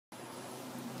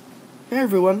Hey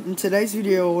everyone, in today's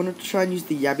video I wanted to try and use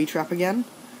the yabby trap again.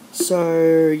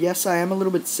 So, yes, I am a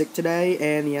little bit sick today,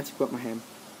 and the ants have got my ham.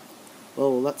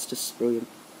 Well, that's just brilliant.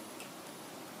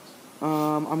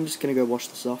 I'm just gonna go wash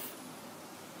this off.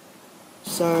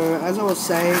 So, as I was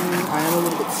saying, I am a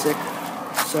little bit sick,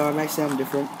 so I may sound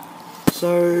different.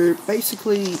 So,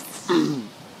 basically,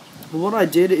 what I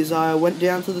did is I went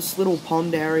down to this little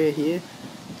pond area here,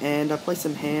 and I placed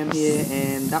some ham here,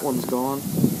 and that one's gone.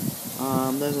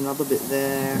 There's another bit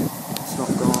there, it's not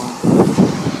gone.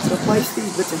 So I placed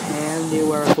these bits of ham near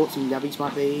where I thought some yabbies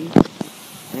might be,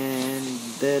 and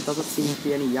there doesn't seem to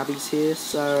be any yabbies here,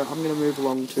 so I'm going to move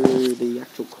along to the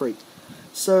actual creek.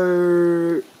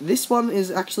 So, this one is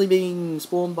actually being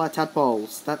spawned by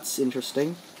tadpoles. That's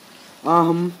interesting.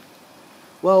 Well,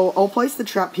 I'll place the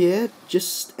trap here,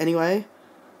 just anyway.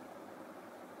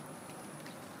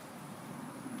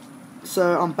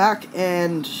 So I'm back,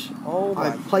 and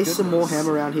I've placed some more ham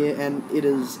around here, and it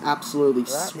is absolutely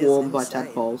swarmed by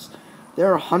tadpoles.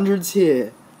 There are hundreds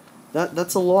here.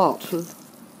 That's a lot.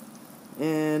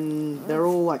 And they're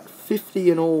all like 50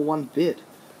 in all one bit.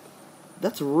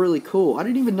 That's really cool. I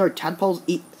didn't even know tadpoles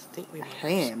eat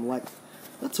ham. Like,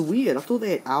 that's weird. I thought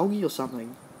they ate algae or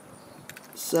something.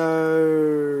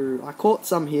 So I caught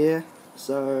some here,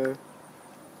 so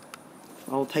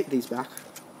I'll take these back.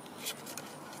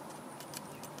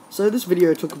 So this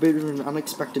video took a bit of an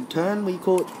unexpected turn. We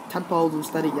caught tadpoles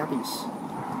instead of yabbies.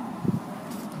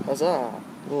 Huzzah!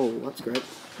 Oh, that's great.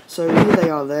 So here they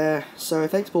are there. So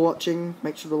thanks for watching.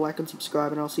 Make sure to like and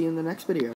subscribe, and I'll see you in the next video.